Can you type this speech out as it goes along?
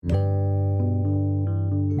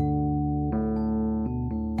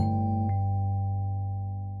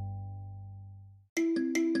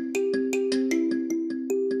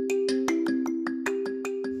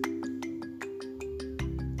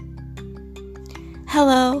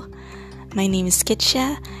Hello, my name is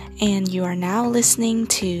Kitcha, and you are now listening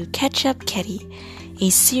to Catch Up Ketty, a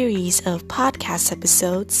series of podcast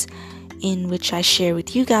episodes in which I share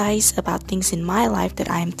with you guys about things in my life that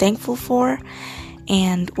I am thankful for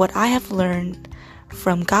and what I have learned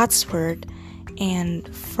from God's Word and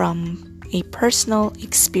from a personal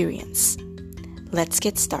experience. Let's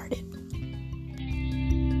get started.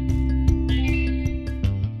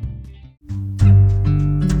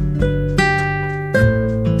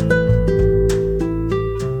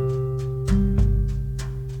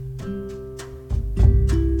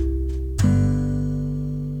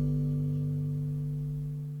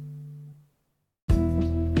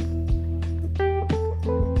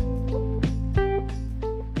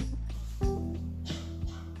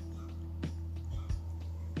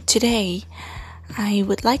 Today, I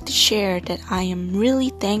would like to share that I am really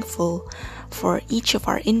thankful for each of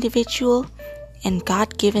our individual and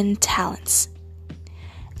God-given talents.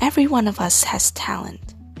 Every one of us has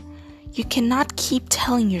talent. You cannot keep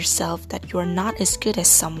telling yourself that you are not as good as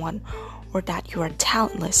someone or that you are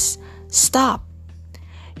talentless. Stop!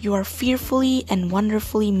 You are fearfully and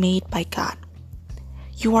wonderfully made by God.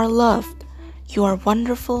 You are loved. You are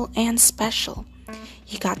wonderful and special.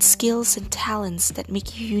 You got skills and talents that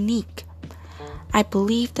make you unique. I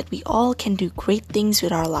believe that we all can do great things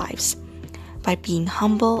with our lives by being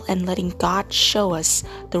humble and letting God show us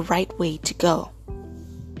the right way to go.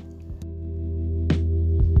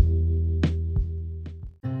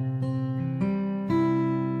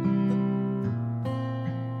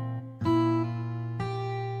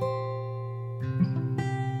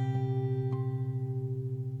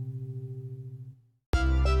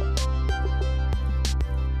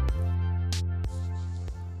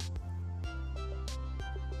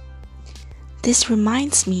 This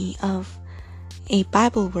reminds me of a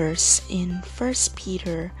Bible verse in 1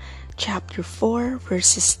 Peter chapter 4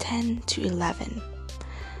 verses 10 to 11.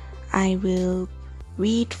 I will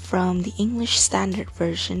read from the English Standard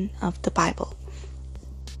Version of the Bible.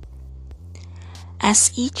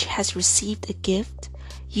 As each has received a gift,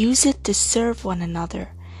 use it to serve one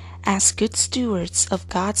another as good stewards of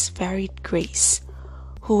God's varied grace.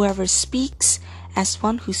 Whoever speaks, as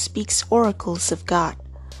one who speaks oracles of God.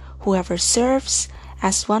 Whoever serves,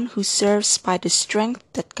 as one who serves by the strength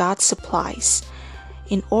that God supplies,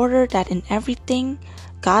 in order that in everything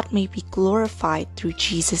God may be glorified through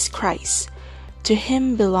Jesus Christ. To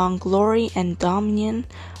him belong glory and dominion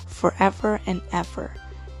forever and ever.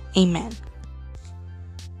 Amen.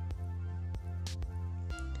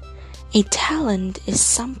 A talent is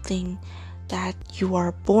something that you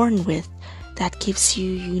are born with that gives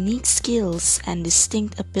you unique skills and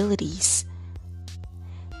distinct abilities.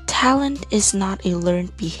 Talent is not a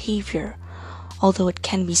learned behavior, although it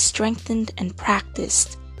can be strengthened and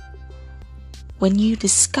practiced. When you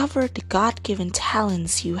discover the God-given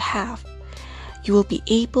talents you have, you will be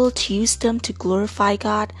able to use them to glorify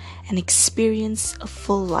God and experience a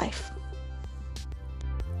full life.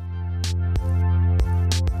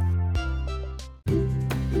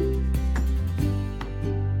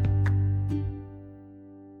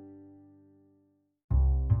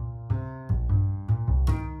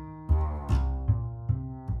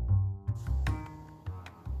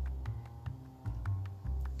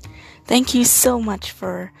 Thank you so much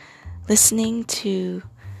for listening to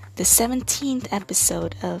the 17th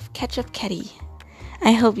episode of Catch Up Ketty.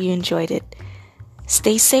 I hope you enjoyed it.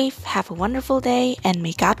 Stay safe, have a wonderful day, and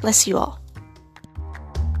may God bless you all.